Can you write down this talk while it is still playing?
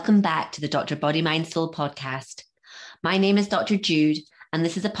Welcome back to the Dr. Body, Mind, Soul podcast. My name is Dr. Jude, and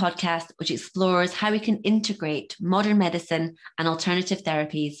this is a podcast which explores how we can integrate modern medicine and alternative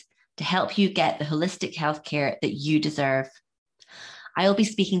therapies to help you get the holistic healthcare that you deserve. I will be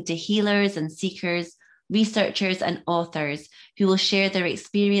speaking to healers and seekers, researchers and authors who will share their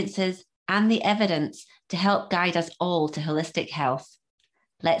experiences and the evidence to help guide us all to holistic health.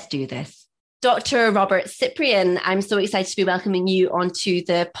 Let's do this. Dr. Robert Cyprian, I'm so excited to be welcoming you onto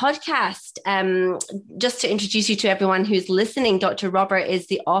the podcast. Just to introduce you to everyone who's listening, Dr. Robert is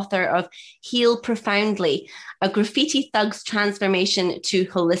the author of Heal Profoundly, a graffiti thug's transformation to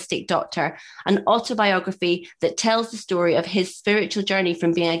holistic doctor, an autobiography that tells the story of his spiritual journey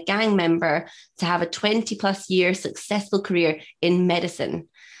from being a gang member to have a 20 plus year successful career in medicine.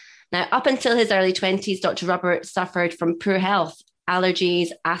 Now, up until his early 20s, Dr. Robert suffered from poor health, allergies,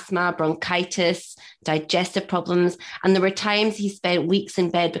 asthma, bronchitis, digestive problems, and there were times he spent weeks in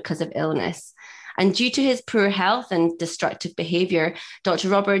bed because of illness. And due to his poor health and destructive behavior, Dr.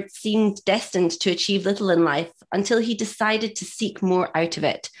 Robert seemed destined to achieve little in life until he decided to seek more out of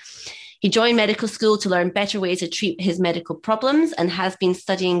it. He joined medical school to learn better ways to treat his medical problems and has been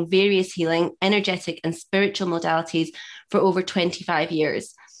studying various healing, energetic, and spiritual modalities for over 25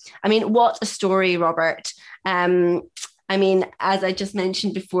 years. I mean, what a story, Robert. As I just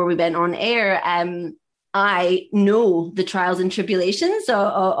mentioned before we went on air, I know the trials and tribulations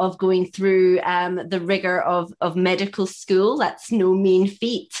of going through the rigor of medical school. That's no mean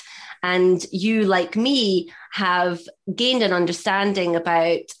feat. And you, like me, have gained an understanding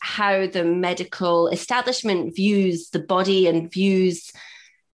about how the medical establishment views the body and views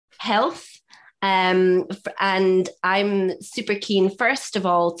health. And I'm super keen, first of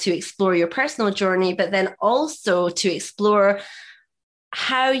all, to explore your personal journey, but then also to explore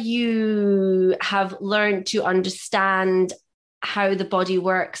how you have learned to understand how the body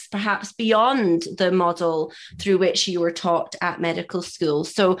works, perhaps beyond the model through which you were taught at medical school.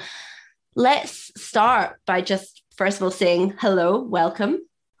 So let's start by just, first of all, saying hello, welcome.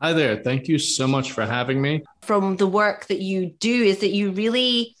 Hi there. Thank you so much for having me. From the work that you do is that you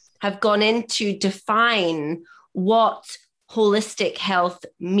really have gone in to define what holistic health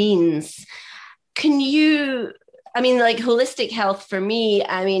means. Holistic health for me,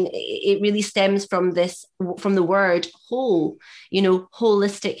 it really stems from the word whole,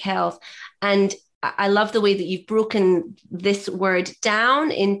 holistic health. And I love the way that you've broken this word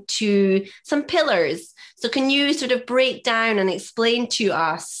down into some pillars. So can you sort of break down and explain to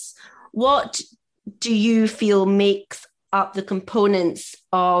us, what do you feel makes up the components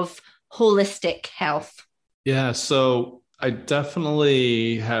of holistic health? Yeah, so I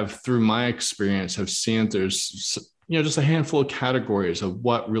definitely have, through my experience, have seen there's just a handful of categories of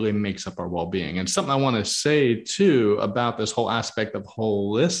what really makes up our well-being. And something I want to say too about this whole aspect of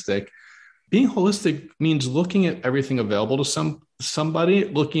holistic. Being holistic means looking at everything available to somebody,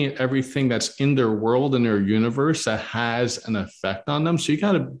 looking at everything that's in their world, in their universe that has an effect on them. So you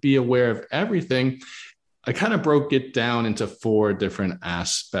got to be aware of everything. I kind of broke it down into 4 different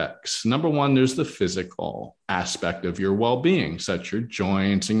aspects. Number 1, there's the physical aspect of your well-being, such your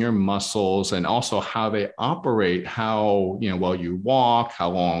joints and your muscles, and also how they operate, how well you walk,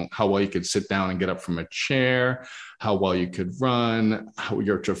 how well you could sit down and get up from a chair, how well you could run, how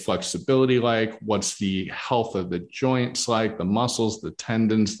your flexibility like, what's the health of the joints like, the muscles, the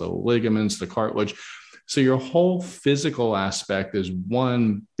tendons, the ligaments, the cartilage. So your whole physical aspect is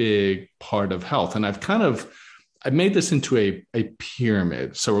one big part of health. And I've made this into a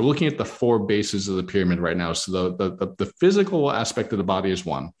pyramid. So we're looking at the 4 bases of the pyramid right now. So the physical aspect of the body is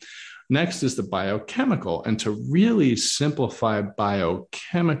one. Next is the biochemical. And to really simplify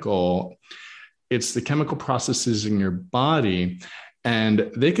biochemical, it's the chemical processes in your body.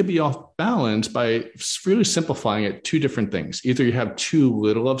 And they could be off balance by really simplifying it. 2 different things. Either you have too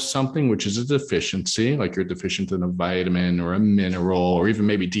little of something, which is a deficiency, like you're deficient in a vitamin or a mineral, or even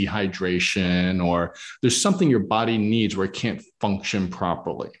maybe dehydration, or there's something your body needs where it can't function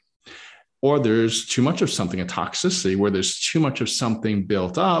properly. Or there's too much of something, a toxicity, where there's too much of something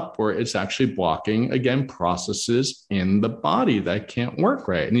built up, where it's actually blocking, again, processes in the body that can't work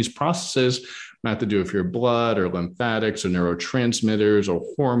right. And these processes have to do with your blood or lymphatics or neurotransmitters or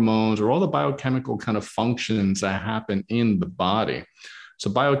hormones or all the biochemical kind of functions that happen in the body. So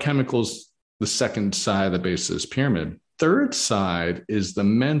biochemicals, the second side of the base of this pyramid. Third side is the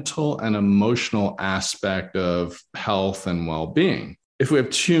mental and emotional aspect of health and well-being. If we have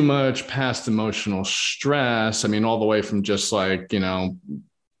too much past emotional stress, all the way from just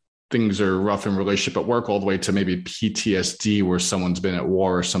things are rough in relationship at work, all the way to maybe PTSD where someone's been at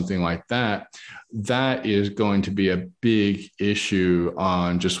war or something like that, that is going to be a big issue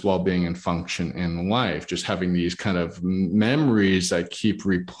on just well-being and function in life. Just having these kind of memories that keep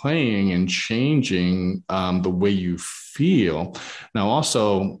replaying and changing the way you feel. Now,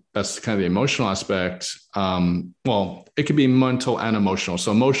 also, that's kind of the emotional aspect. Well, it could be mental and emotional.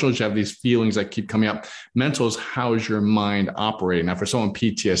 So emotional is you have these feelings that keep coming up. Mental is how is your mind operating? Now, for someone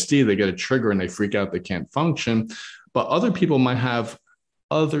PTSD, they get a trigger and they freak out, they can't function. But other people might have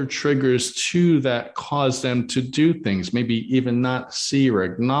other triggers too that cause them to do things, maybe even not see or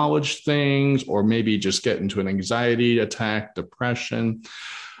acknowledge things, or maybe just get into an anxiety attack, depression.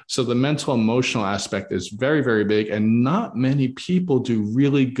 So the mental emotional aspect is very, very big. And not many people do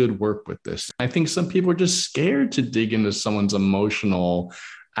really good work with this. I think some people are just scared to dig into someone's emotional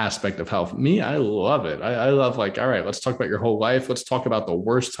aspect of health. Me, I love it. I love like, all right, let's talk about your whole life. Let's talk about the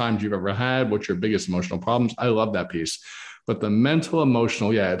worst times you've ever had. What's your biggest emotional problems? I love that piece. But the mental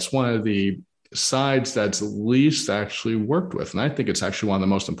emotional, yeah, it's one of the sides that's least actually worked with. And I think it's actually one of the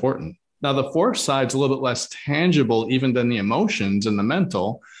most important. Now, the fourth side's a little bit less tangible even than the emotions and the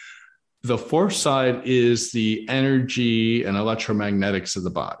mental. The fourth side is the energy and electromagnetics of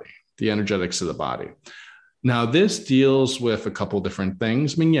the body, the energetics of the body. Now, this deals with a couple different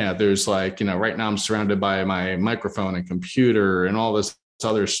things. I mean, yeah, there's like, right now I'm surrounded by my microphone and computer and all this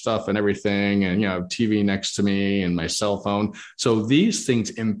other stuff and everything, and TV next to me and my cell phone. So these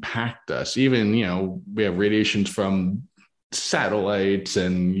things impact us. Even we have radiations from satellites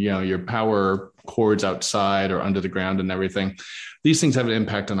and your power cords outside or under the ground and everything. These things have an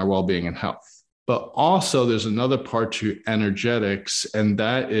impact on our well-being and health. But also there's another part to energetics, and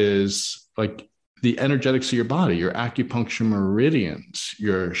that is like the energetics of your body, your acupuncture meridians,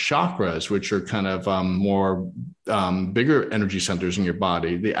 your chakras, which are kind of more bigger energy centers in your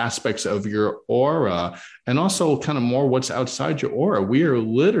body, the aspects of your aura, and also kind of more what's outside your aura. We are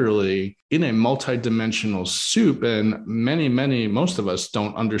literally in a multidimensional soup, and most of us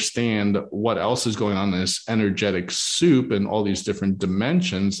don't understand what else is going on in this energetic soup and all these different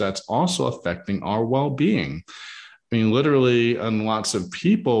dimensions that's also affecting our well-being. I mean, literally, on lots of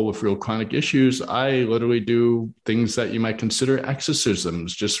people with real chronic issues, I literally do things that you might consider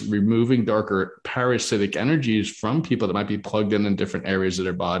exorcisms, just removing darker parasitic energies from people that might be plugged in different areas of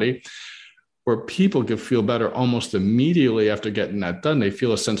their body, where people can feel better almost immediately after getting that done. They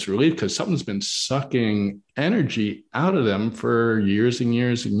feel a sense of relief because something's been sucking energy out of them for years and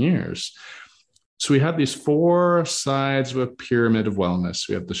years and years. So we have these four sides of a pyramid of wellness.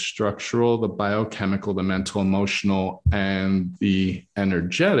 We have the structural, the biochemical, the mental, emotional, and the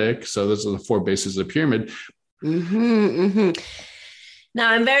energetic. So those are the four bases of the pyramid. Mm-hmm, mm-hmm. Now,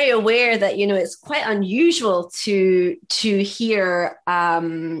 I'm very aware that, it's quite unusual to hear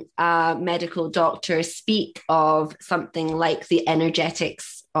a medical doctor speak of something like the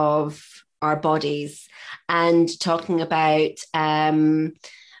energetics of our bodies and talking about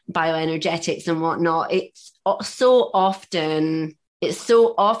bioenergetics and whatnot. It's so often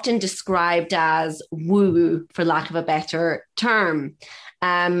described as woo, for lack of a better term.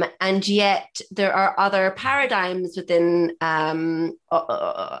 And yet there are other paradigms within and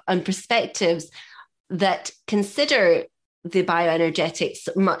perspectives that consider the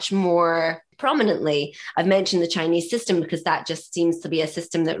bioenergetics much more prominently. I've mentioned the Chinese system because that just seems to be a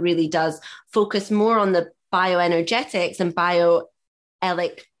system that really does focus more on the bioenergetics and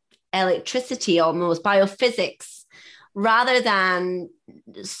electricity, almost biophysics, rather than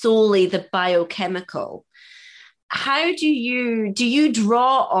solely the biochemical. How do you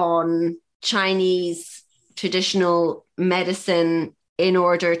draw on Chinese traditional medicine in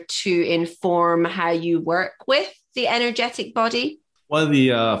order to inform how you work with the energetic body? One of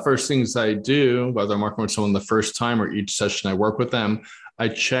the first things I do, whether I'm working with someone the first time or each session I work with them, I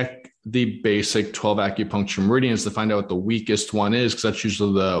check the basic 12 acupuncture meridians to find out what the weakest one is, because that's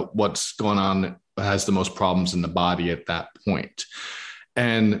usually what's going on, has the most problems in the body at that point.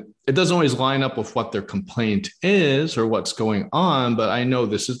 And it doesn't always line up with what their complaint is or what's going on, but I know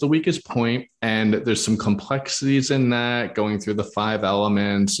this is the weakest point, and there's some complexities in that, going through the 5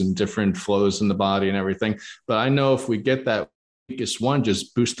 elements and different flows in the body and everything. But I know if we get that weakest one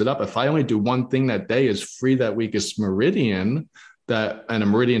just boosted up, if I only do one thing that day is free that weakest meridian, and a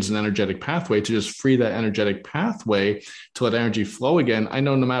meridian is an energetic pathway, to just free that energetic pathway to let energy flow again, I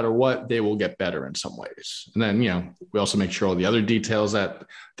know no matter what, they will get better in some ways. And then, we also make sure all the other details that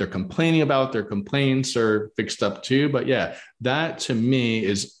they're complaining about, their complaints, are fixed up too. But yeah, that to me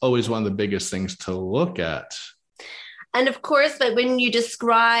is always one of the biggest things to look at. And of course, but when you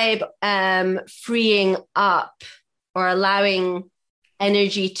describe freeing up or allowing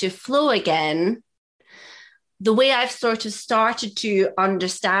energy to flow again, the way I've sort of started to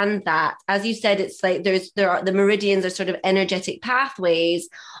understand that, as you said, it's like the meridians are sort of energetic pathways.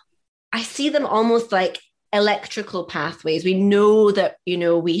 I see them almost like electrical pathways. We know that,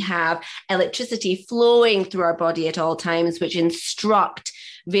 we have electricity flowing through our body at all times, which instruct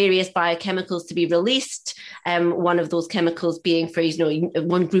various biochemicals to be released. One of those chemicals being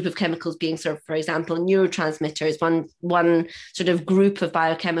one group of chemicals being sort of, for example, neurotransmitters. One sort of group of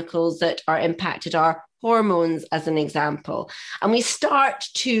biochemicals that are impacted are hormones, as an example. And we start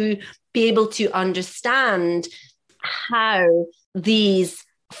to be able to understand how these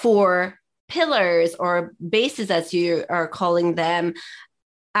four pillars or bases, as you are calling them,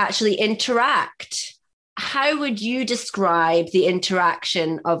 actually interact. How would you describe the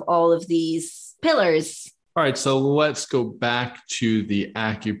interaction of all of these pillars? All right, so let's go back to the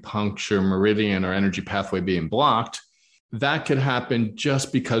acupuncture meridian or energy pathway being blocked. That could happen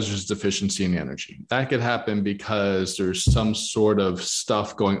just because there's deficiency in energy. That could happen because there's some sort of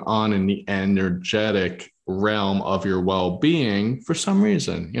stuff going on in the energetic realm of your well-being for some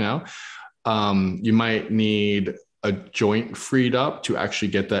reason. You might need a joint freed up to actually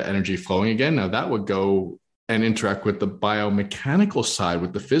get that energy flowing again. Now that would go and interact with the biomechanical side,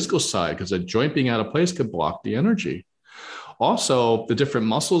 with the physical side, because a joint being out of place could block the energy. Also, the different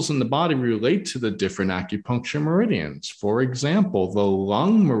muscles in the body relate to the different acupuncture meridians. For example, the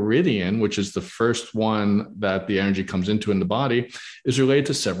lung meridian, which is the first one that the energy comes into in the body, is related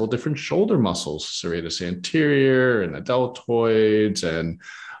to several different shoulder muscles, serratus anterior and the deltoids and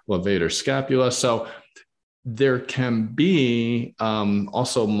levator scapula. So there can be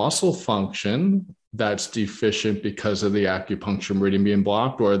also muscle function that's deficient because of the acupuncture meridian being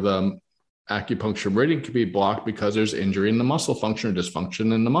blocked, or the acupuncture meridian could be blocked because there's injury in the muscle function or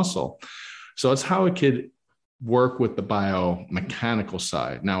dysfunction in the muscle. So that's how it could work with the biomechanical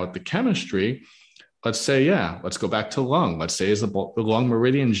side. Now with the chemistry, let's say, let's go back to lung. Let's say the lung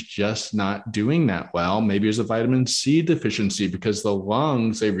meridian's just not doing that well. Maybe there's a vitamin C deficiency because the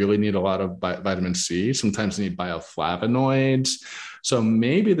lungs, they really need a lot of vitamin C. Sometimes they need bioflavonoids. So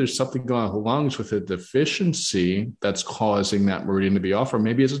maybe there's something going on with the lungs with a deficiency that's causing that meridian to be off, or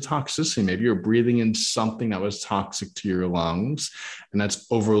maybe it's a toxicity. Maybe you're breathing in something that was toxic to your lungs and that's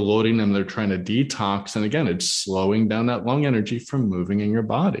overloading them. They're trying to detox. And again, it's slowing down that lung energy from moving in your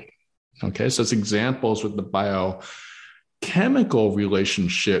body. Okay, so it's examples with the biochemical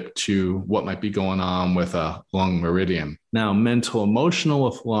relationship to what might be going on with a lung meridian. Now, mental, emotional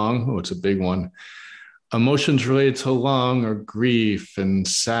with lung, it's a big one. Emotions related to lung are grief and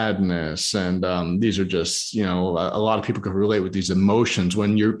sadness. And these are just, a lot of people can relate with these emotions.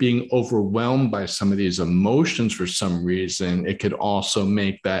 When you're being overwhelmed by some of these emotions for some reason, it could also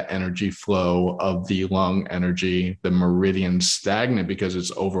make that energy flow of the lung energy, the meridian, stagnant because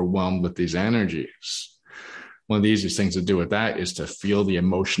it's overwhelmed with these energies. One of the easiest things to do with that is to feel the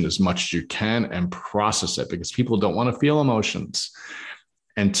emotion as much as you can and process it, because people don't want to feel emotions.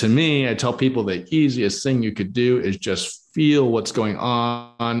 And to me, I tell people the easiest thing you could do is just feel what's going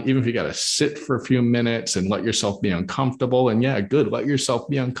on, even if you got to sit for a few minutes and let yourself be uncomfortable. And let yourself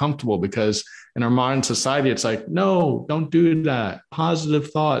be uncomfortable, because in our modern society, it's like, no, don't do that. Positive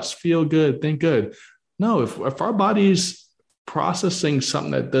thoughts, feel good, think good. No, if our body's processing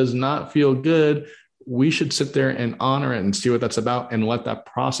something that does not feel good, we should sit there and honor it and see what that's about and let that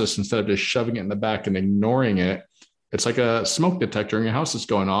process, instead of just shoving it in the back and ignoring it. It's like a smoke detector in your house that's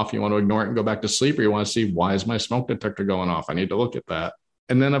going off. You want to ignore it and go back to sleep, or you want to see, why is my smoke detector going off? I need to look at that.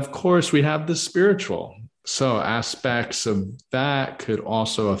 And then, of course, we have the spiritual. So aspects of that could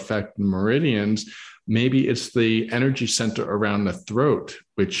also affect the meridians. Maybe it's the energy center around the throat,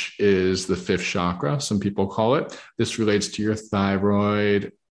 which is the fifth chakra, some people call it. This relates to your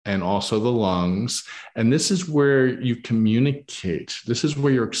thyroid and also the lungs. And this is where you communicate. This is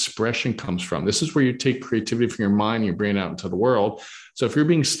where your expression comes from. This is where you take creativity from your mind and your brain out into the world. So if you're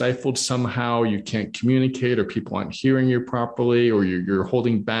being stifled somehow, you can't communicate, or people aren't hearing you properly, or you're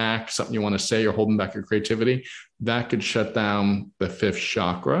holding back something you want to say, you're holding back your creativity, that could shut down the fifth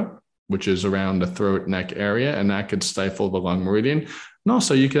chakra, which is around the throat neck area, and that could stifle the lung meridian. And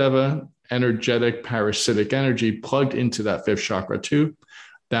also you could have an energetic parasitic energy plugged into that fifth chakra too,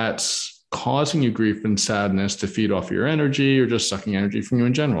 that's causing you grief and sadness to feed off your energy, or just sucking energy from you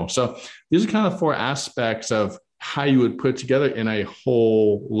in general. So these are kind of four aspects of how you would put together in a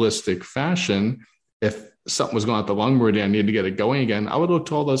holistic fashion. If something was going on at the lung meridian, I need to get it going again, I would look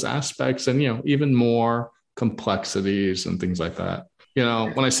to all those aspects and, even more complexities and things like that.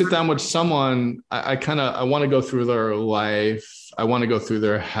 When I sit down with someone, I want to go through their life. I want to go through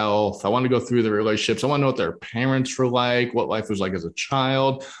their health. I want to go through their relationships. I want to know what their parents were like, what life was like as a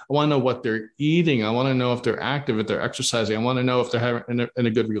child. I want to know what they're eating. I want to know if they're active, if they're exercising. I want to know if they're having in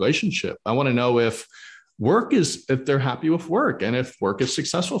a good relationship. I want to know if they're happy with work and if work is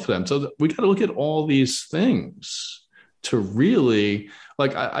successful for them. So we got to look at all these things to really,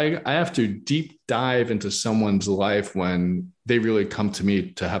 like, I have to deep dive into someone's life when they really come to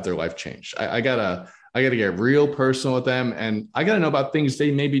me to have their life changed. I gotta get real personal with them, and I gotta know about things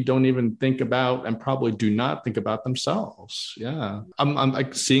they maybe don't even think about and probably do not think about themselves. Yeah, I'm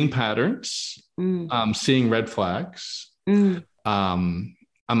like seeing patterns, seeing red flags. I'm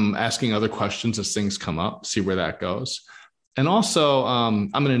asking other questions as things come up, see where that goes. And also,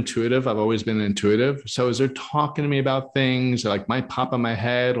 I'm an intuitive. I've always been intuitive. So as they're talking to me about things, like might pop in my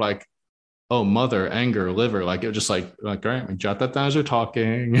head, like, oh, mother, anger, liver, like it just like, all right, jot that down as they're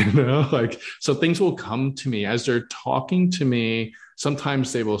talking, like, so things will come to me as they're talking to me.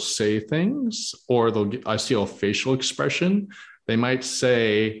 Sometimes they will say things, or I see a facial expression. They might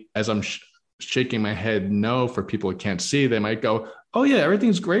say, as I'm shaking my head no for people who can't see, they might go, oh yeah,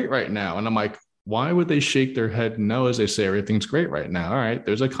 everything's great right now. And I'm like, why would they shake their head no as they say everything's great right now? All right,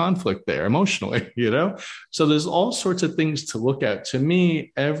 there's a conflict there emotionally, So there's all sorts of things to look at. To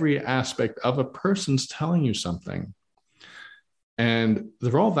me, every aspect of a person's telling you something. And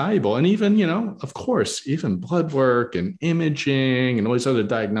they're all valuable. And even, of course, even blood work and imaging and all these other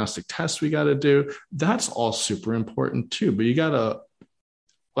diagnostic tests we got to do, that's all super important too. But you got to,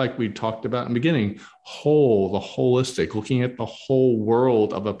 like we talked about in the beginning, the holistic, looking at the whole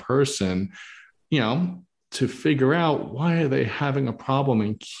world of a person, to figure out why are they having a problem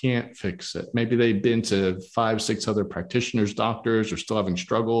and can't fix it. Maybe they've been to 5, 6 other practitioners, doctors, or still having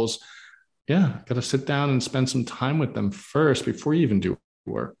struggles. Yeah, got to sit down and spend some time with them first before you even do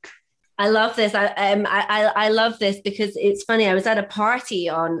work. I love this. I love this because it's funny. I was at a party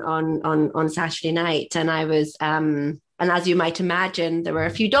on Saturday night, and I was and as you might imagine, there were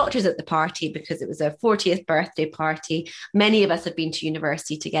a few doctors at the party because it was a 40th birthday party. Many of us have been to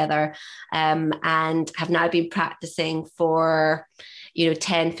university together, and have now been practicing for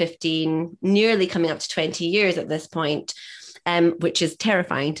 10, 15, nearly coming up to 20 years at this point. Which is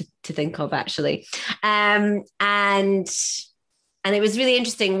terrifying to think of, actually. And it was really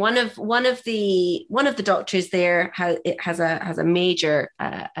interesting. One of the doctors there has a major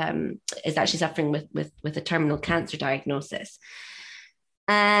is actually suffering with a terminal cancer diagnosis,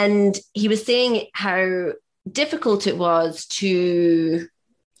 and he was saying how difficult it was to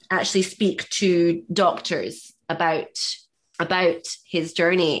actually speak to doctors about his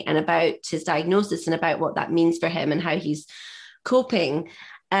journey and about his diagnosis and about what that means for him and how he's coping,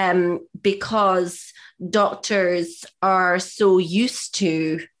 because doctors are so used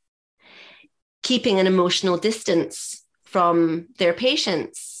to keeping an emotional distance from their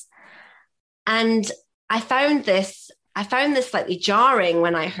patients. And I found this slightly jarring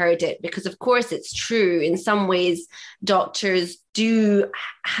when I heard it, because of course it's true. In some ways, doctors do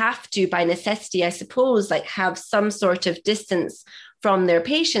have to, by necessity, I suppose, like have some sort of distance from their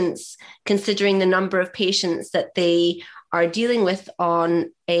patients, considering the number of patients that they are dealing with on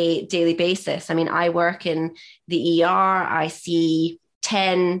a daily basis. I mean, I work in the ER. I see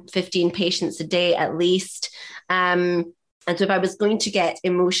 10, 15 patients a day at least. And so if I was going to get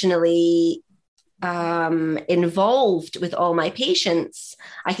emotionally involved with all my patients,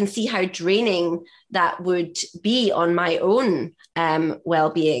 I can see how draining that would be on my own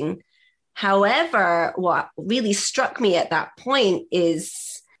well-being. However, what really struck me at that point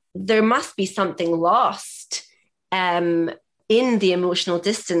is there must be something lost in the emotional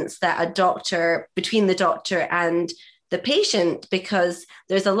distance between the doctor and the patient, because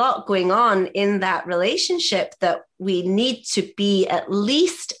there's a lot going on in that relationship that we need to be at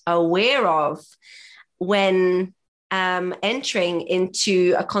least aware of when entering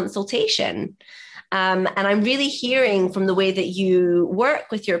into a consultation. And I'm really hearing from the way that you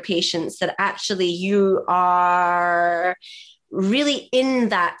work with your patients that actually you are really in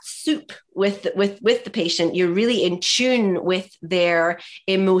that soup with the patient. You're really in tune with their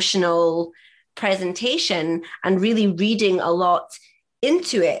emotional presentation and really reading a lot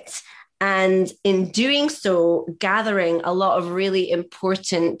into it. And in doing so, gathering a lot of really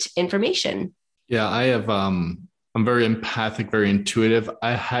important information. Yeah, I'm very empathic, very intuitive.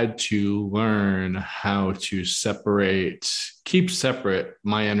 I had to learn how to keep separate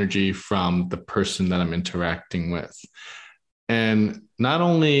my energy from the person that I'm interacting with. And not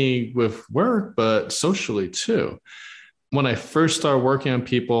only with work, but socially too. When I first started working on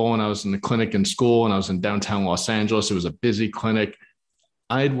people, when I was in the clinic in school and I was in downtown Los Angeles, it was a busy clinic.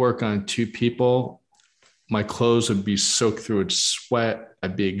 I'd work on 2 people. My clothes would be soaked through with sweat.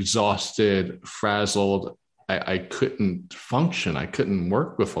 I'd be exhausted, frazzled. I couldn't function. I couldn't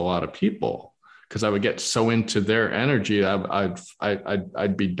work with a lot of people because I would get so into their energy.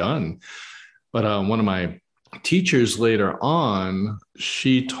 I'd be done. But one of my teachers later on,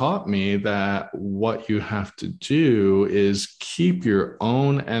 she taught me that what you have to do is keep your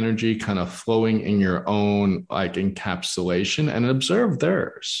own energy kind of flowing in your own like encapsulation and observe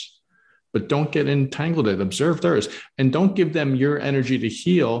theirs. But don't get entangled in it. Observe theirs and don't give them your energy to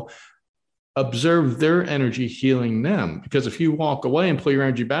heal. Observe their energy healing them. Because if you walk away and pull your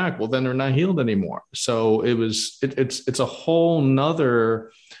energy back, well, then they're not healed anymore. So it's a whole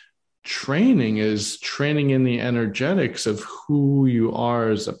nother training, is training in the energetics of who you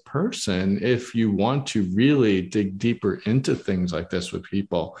are as a person if you want to really dig deeper into things like this with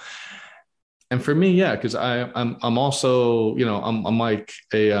people. And for me, yeah, because I'm also, I'm like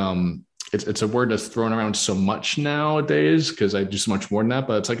it's a word that's thrown around so much nowadays because I do so much more than that,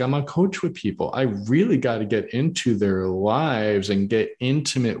 but it's like I'm a coach with people. I really got to get into their lives and get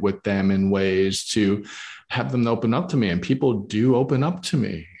intimate with them in ways to have them open up to me. And people do open up to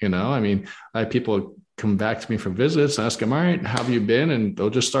me. I have people come back to me for visits and ask them, all right, how have you been? And they'll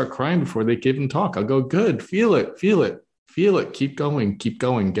just start crying before they can even talk. I'll go, good, feel it, keep going,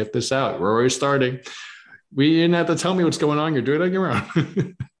 get this out. We're already starting. You didn't have to tell me what's going on. You're doing it on your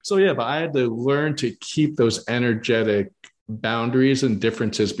own. So yeah, but I had to learn to keep those energetic boundaries and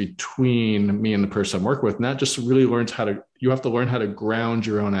differences between me and the person I'm working with. And that just really you have to learn how to ground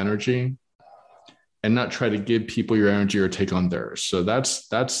your own energy and not try to give people your energy or take on theirs. So that's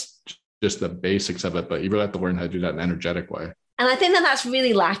just the basics of it, but you really have to learn how to do that in an energetic way. And I think that that's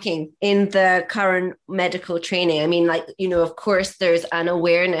really lacking in the current medical training. Of course, there's an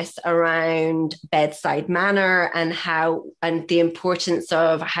awareness around bedside manner and the importance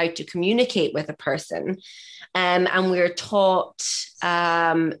of how to communicate with a person. And we're taught,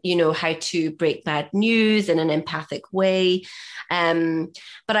 how to break bad news in an empathic way.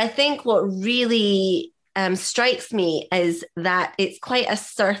 But I think what really strikes me is that it's quite a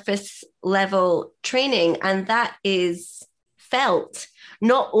surface level training, and that is felt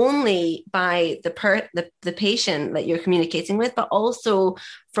not only by the patient that you're communicating with, but also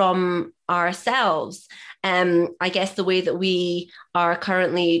from ourselves. I guess the way that we are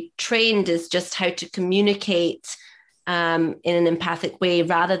currently trained is just how to communicate in an empathic way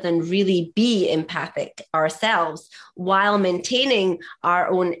rather than really be empathic ourselves while maintaining our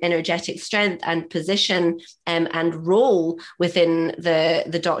own energetic strength and position and role within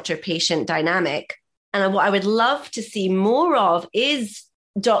the doctor-patient dynamic. And what I would love to see more of is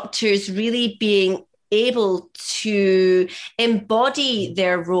doctors really being able to embody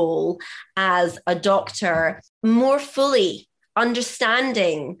their role as a doctor more fully,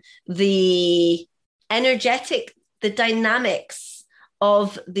 understanding the dynamics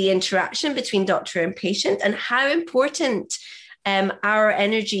of the interaction between doctor and patient and how important our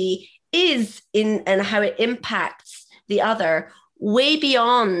energy is and how it impacts the other, way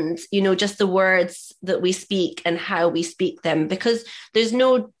beyond, just the words that we speak and how we speak them, because there's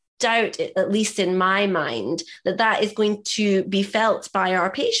no doubt, at least in my mind, that is going to be felt by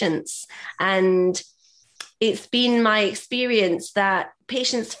our patients. And it's been my experience that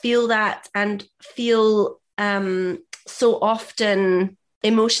patients feel that and feel so often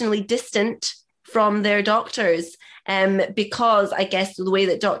emotionally distant from their doctors, because I guess the way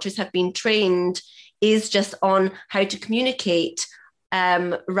that doctors have been trained is just on how to communicate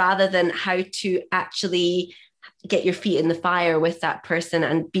rather than how to actually get your feet in the fire with that person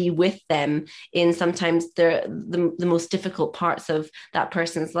and be with them in sometimes the most difficult parts of that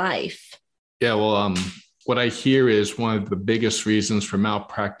person's life. Yeah, well, what I hear is one of the biggest reasons for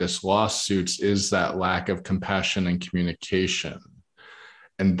malpractice lawsuits is that lack of compassion and communication.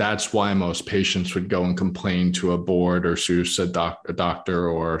 And that's why most patients would go and complain to a board or sue a doctor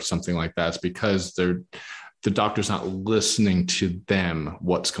or something like that. It's because the doctor's not listening to them,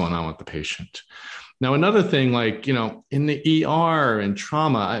 what's going on with the patient. Now, another thing, like, in the ER and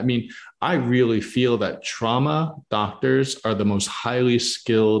trauma, I really feel that trauma doctors are the most highly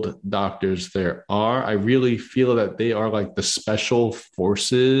skilled doctors there are. I really feel that they are like the special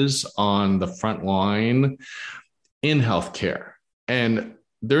forces on the front line in healthcare. And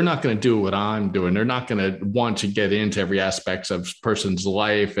they're not going to do what I'm doing. They're not going to want to get into every aspect of a person's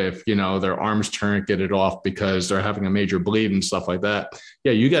life if, their arms get it off because they're having a major bleed and stuff like that.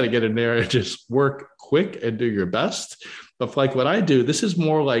 Yeah, you got to get in there and just work quick and do your best. But like what I do, this is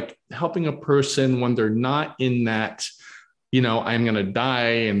more like helping a person when they're not in that, I'm going to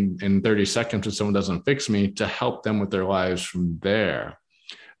die in 30 seconds if someone doesn't fix me, to help them with their lives from there.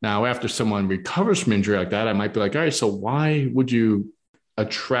 Now, after someone recovers from injury like that, I might be like, all right, so why would you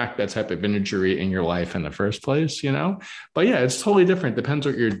attract that type of injury in your life in the first place, you know? But yeah, it's totally different. Depends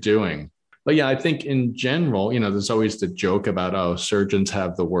what you're doing. But yeah, I think in general, you know, there's always the joke about, oh, surgeons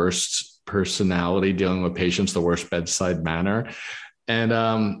have the worst personality dealing with patients, the worst bedside manner. And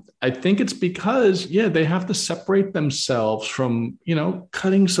I think it's because, yeah, they have to separate themselves from, you know,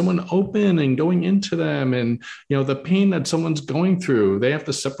 cutting someone open and going into them and, you know, the pain that someone's going through. They have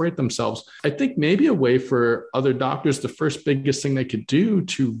to separate themselves. I think maybe a way for other doctors, the first biggest thing they could do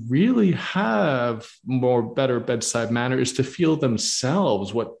to really have more better bedside manner is to feel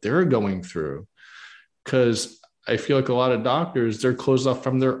themselves what they're going through. Because I feel like a lot of doctors, they're closed off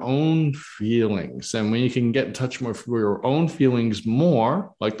from their own feelings. And when you can get in touch more with your own feelings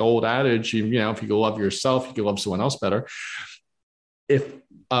more, like the old adage, you know, if you can love yourself, you can love someone else better. If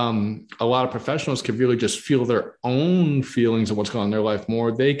a lot of professionals could really just feel their own feelings and what's going on in their life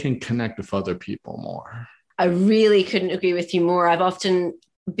more, they can connect with other people more. I really couldn't agree with you more. I've often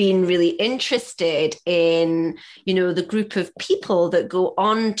been really interested in, you know, the group of people that go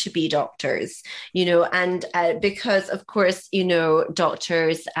on to be doctors, you know, and because of course, you know,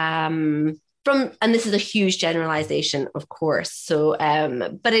 doctors and this is a huge generalization, of course. So,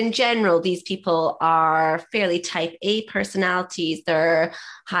 but in general, these people are fairly type A personalities. They're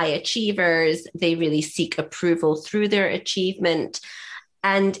high achievers. They really seek approval through their achievement.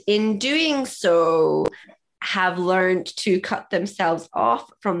 And in doing so, have learned to cut themselves off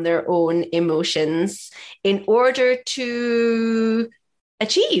from their own emotions in order to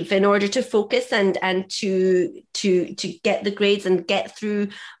achieve, in order to focus and to get the grades and get through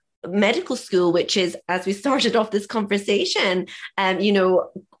medical school, which is, as we started off this conversation, you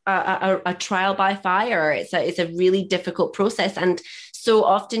know, a trial by fire. It's a really difficult process, and so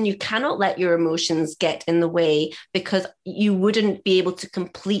often you cannot let your emotions get in the way because you wouldn't be able to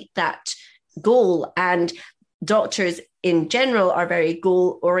complete that goal. And doctors in general are very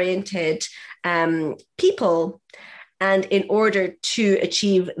goal-oriented people. And in order to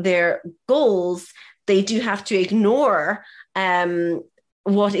achieve their goals, they do have to ignore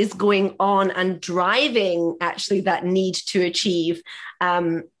what is going on and driving actually that need to achieve,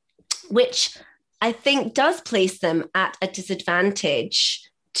 which I think does place them at a disadvantage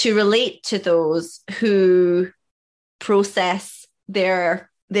to relate to those who process their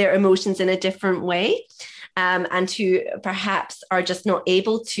emotions in a different way, and who perhaps are just not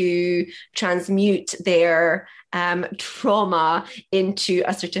able to transmute their trauma into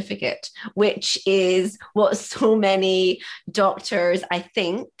a certificate, which is what so many doctors, I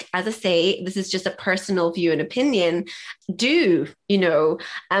think, as I say, this is just a personal view and opinion, do, you know.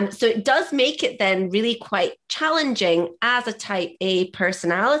 So it does make it then really quite challenging as a type A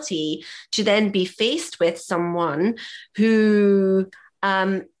personality to then be faced with someone who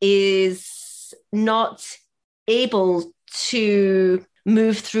is not able to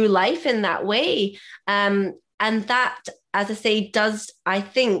move through life in that way. And that, as I say, does, I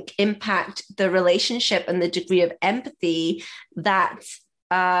think, impact the relationship and the degree of empathy that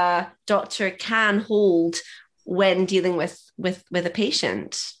a doctor can hold when dealing with a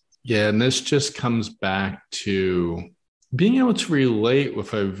patient. Yeah, and this just comes back to being able to relate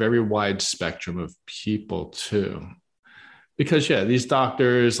with a very wide spectrum of people too. Because, yeah, these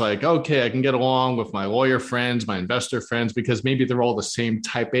doctors, like, okay, I can get along with my lawyer friends, my investor friends, because maybe they're all the same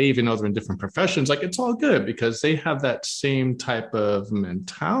type A, even though they're in different professions. Like, it's all good because they have that same type of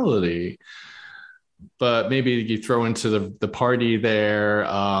mentality. But maybe you throw into the party there,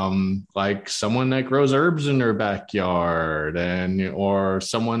 like someone that grows herbs in their backyard, or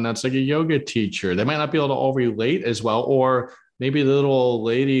someone that's like a yoga teacher. They might not be able to all relate as well, or maybe the little old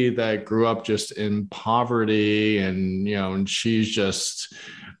lady that grew up just in poverty and, you know, and she's just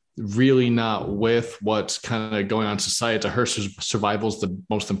really not with what's kind of going on in society. To her, survival is the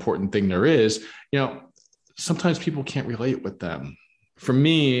most important thing there is. You know, sometimes people can't relate with them. For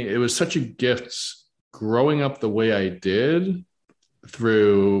me, it was such a gift growing up the way I did,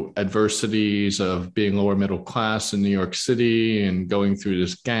 through adversities of being lower middle class in New York City and going through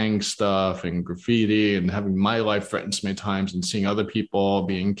this gang stuff and graffiti and having my life threatened so many times and seeing other people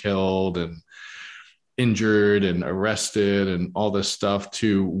being killed and injured and arrested and all this stuff,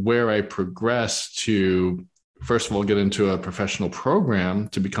 to where I progressed to, first of all, get into a professional program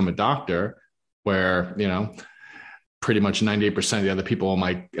to become a doctor, where, you know, pretty much 98% of the other people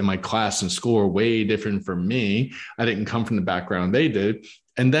in my class and school are way different from me. I didn't come from the background they did.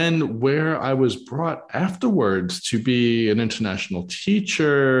 And then where I was brought afterwards to be an international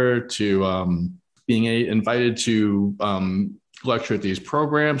teacher, to being invited to lecture at these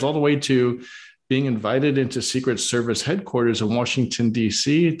programs, all the way to being invited into Secret Service headquarters in Washington,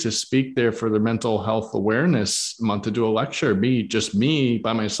 D.C. to speak there for the Mental Health Awareness Month to do a lecture. Me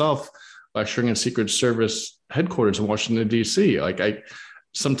by myself, lecturing in Secret Service headquarters in Washington, D.C.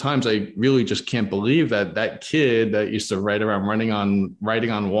 Sometimes I really just can't believe that kid that used to write around writing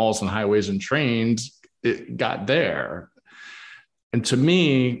on walls and highways and trains, it got there. And to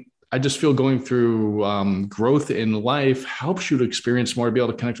me, I just feel going through growth in life helps you to experience more, to be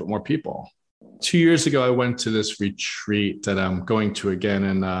able to connect with more people. 2 years ago, I went to this retreat that I'm going to again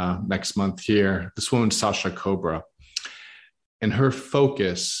in next month here. This woman, Sasha Cobra, and her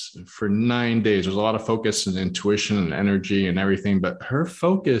focus for 9 days, there's a lot of focus and intuition and energy and everything, but her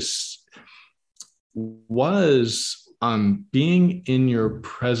focus was on being in your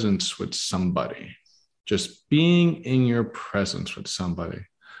presence with somebody, just being in your presence with somebody,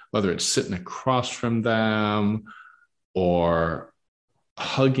 whether it's sitting across from them or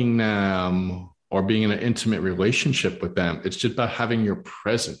hugging them or being in an intimate relationship with them. It's just about having your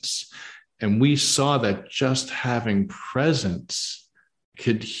presence. And we saw that just having presence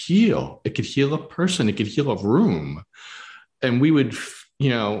could heal. It could heal a person. It could heal a room. And we would,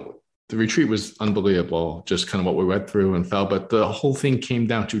 the retreat was unbelievable, just kind of what we went through and felt. But the whole thing came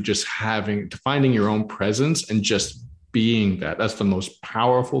down to just finding your own presence and just being that. That's the most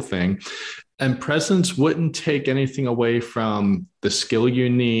powerful thing. And presence wouldn't take anything away from the skill you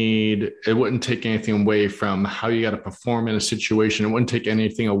need. It wouldn't take anything away from how you got to perform in a situation. It wouldn't take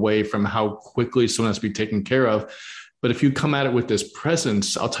anything away from how quickly someone has to be taken care of. But if you come at it with this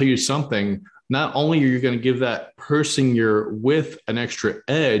presence, I'll tell you something, not only are you going to give that person you're with an extra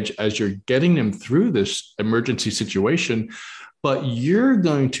edge as you're getting them through this emergency situation, but you're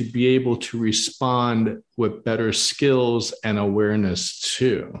going to be able to respond with better skills and awareness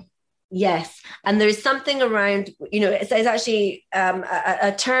too. Yes. And there's something around, it's actually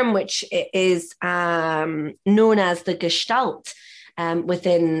a term which is known as the Gestalt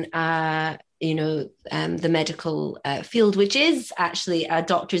within, the medical field, which is actually a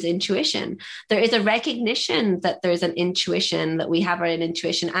doctor's intuition. There is a recognition that there's an intuition, that we have an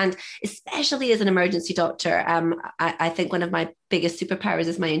intuition. And especially as an emergency doctor, I think one of my biggest superpowers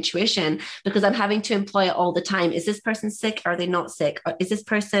is my intuition, because I'm having to employ it all the time. Is this person sick? Are they not sick? Or is this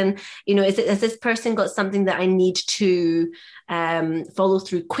person, has this person got something that I need to follow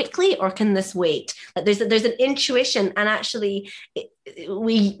through quickly, or can this wait? Like there's an intuition, and actually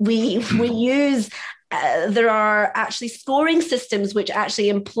we use there are actually scoring systems which actually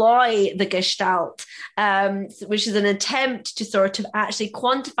employ the Gestalt, which is an attempt to sort of actually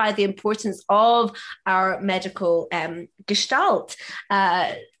quantify the importance of our medical Gestalt.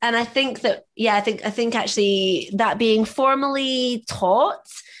 And I think that, I think actually that being formally taught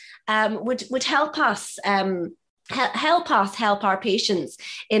would help us. Help our patients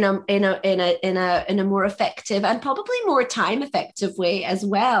in a more effective and probably more time effective way as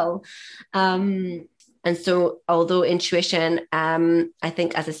well. And so, although intuition, I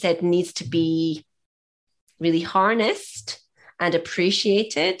think, as I said, needs to be really harnessed and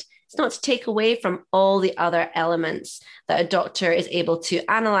appreciated, it's not to take away from all the other elements that a doctor is able to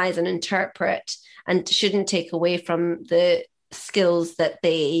analyze and interpret, and shouldn't take away from the skills that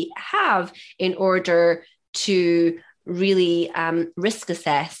they have in order to really risk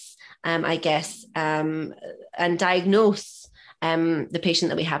assess, and diagnose the patient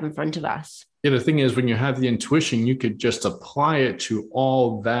that we have in front of us. Yeah, the thing is, when you have the intuition, you could just apply it to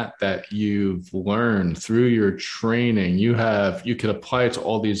all that you've learned through your training. You could apply it to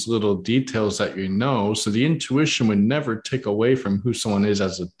all these little details that you know. So the intuition would never take away from who someone is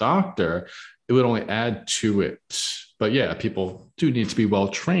as a doctor. It would only add to it. But yeah, people do need to be well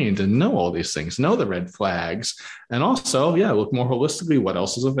trained and know all these things, know the red flags, and also, look more holistically what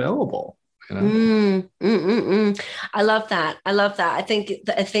else is available. I love that. I think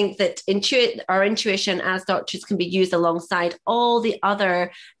that our intuition as doctors can be used alongside all the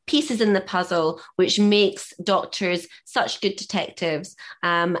other pieces in the puzzle, which makes doctors such good detectives,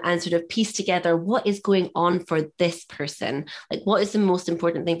 and sort of piece together what is going on for this person. Like, what is the most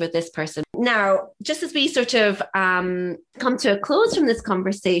important thing for this person? Now, just as we sort of come to a close from this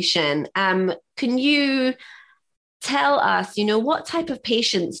conversation, can you tell us, what type of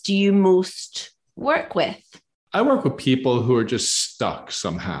patients do you most work with? I work with people who are just stuck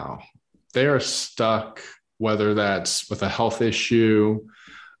somehow. They are stuck, whether that's with a health issue,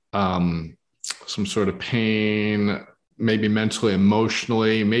 some sort of pain, maybe mentally,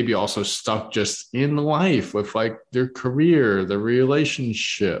 emotionally, maybe also stuck just in life with like their career, their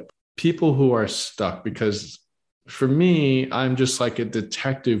relationship. People who are stuck because for me, I'm just like a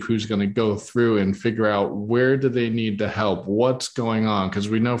detective who's going to go through and figure out where do they need the help, what's going on, because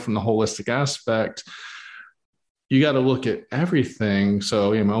we know from the holistic aspect, you got to look at everything.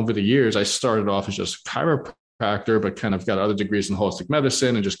 So, over the years, I started off as just a chiropractor, but kind of got other degrees in holistic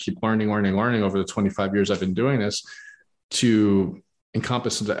medicine and just keep learning over the 25 years I've been doing this to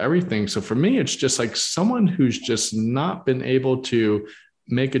encompass into everything. So for me, it's just like someone who's just not been able to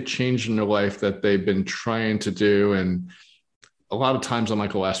make a change in their life that they've been trying to do. And a lot of times I'm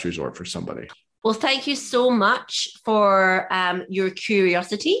like a last resort for somebody. Well, thank you so much for your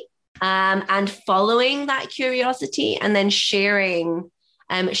curiosity and following that curiosity, and then sharing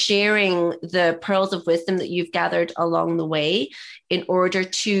the pearls of wisdom that you've gathered along the way in order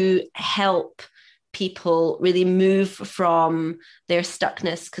to help people really move from their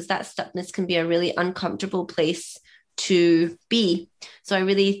stuckness, because that stuckness can be a really uncomfortable place to be. So I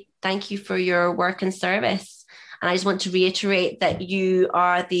really thank you for your work and service. And I just want to reiterate that you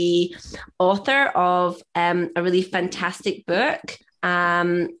are the author of a really fantastic book.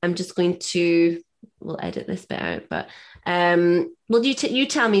 I'm just going to, we'll edit this bit out, but well, you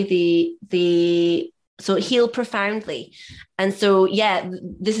tell me so Heal Profoundly. And so, yeah,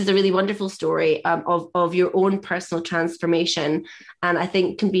 this is a really wonderful story of your own personal transformation. And I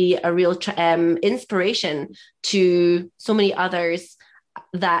think can be a real inspiration to so many others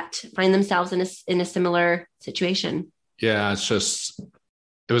that find themselves in a similar situation. Yeah,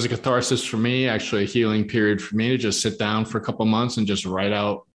 it was a catharsis for me, actually a healing period for me to just sit down for a couple of months and just write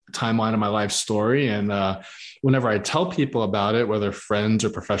out a timeline of my life story. And whenever I tell people about it, whether friends or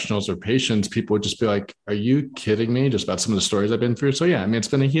professionals or patients, people would just be like, are you kidding me? Just about some of the stories I've been through. So yeah, it's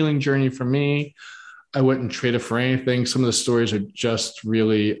been a healing journey for me. I wouldn't trade it for anything. Some of the stories are just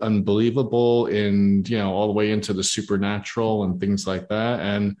really unbelievable and, all the way into the supernatural and things like that.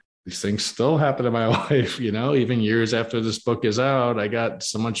 And these things still happen in my life, even years after this book is out, I got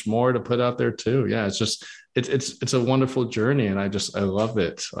so much more to put out there too. Yeah. It's a wonderful journey. And I love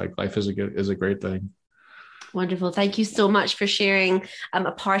it. Like life is a great thing. Wonderful. Thank you so much for sharing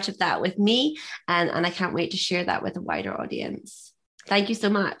a part of that with me. And I can't wait to share that with a wider audience. Thank you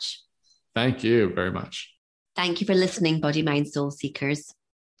so much. Thank you very much. Thank you for listening, Body, Mind, Soul Seekers.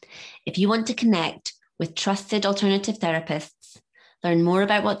 If you want to connect with trusted alternative therapists, learn more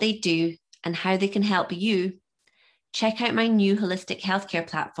about what they do and how they can help you, check out my new holistic healthcare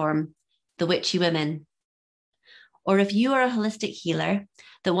platform, The Witchy Women. Or if you are a holistic healer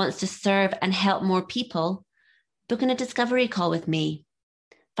that wants to serve and help more people, book in a discovery call with me.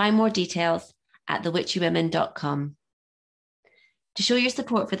 Find more details at thewitchywomen.com. To show your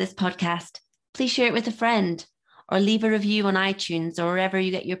support for this podcast, please share it with a friend or leave a review on iTunes or wherever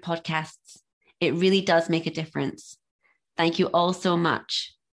you get your podcasts. It really does make a difference. Thank you all so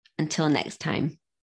much. Until next time.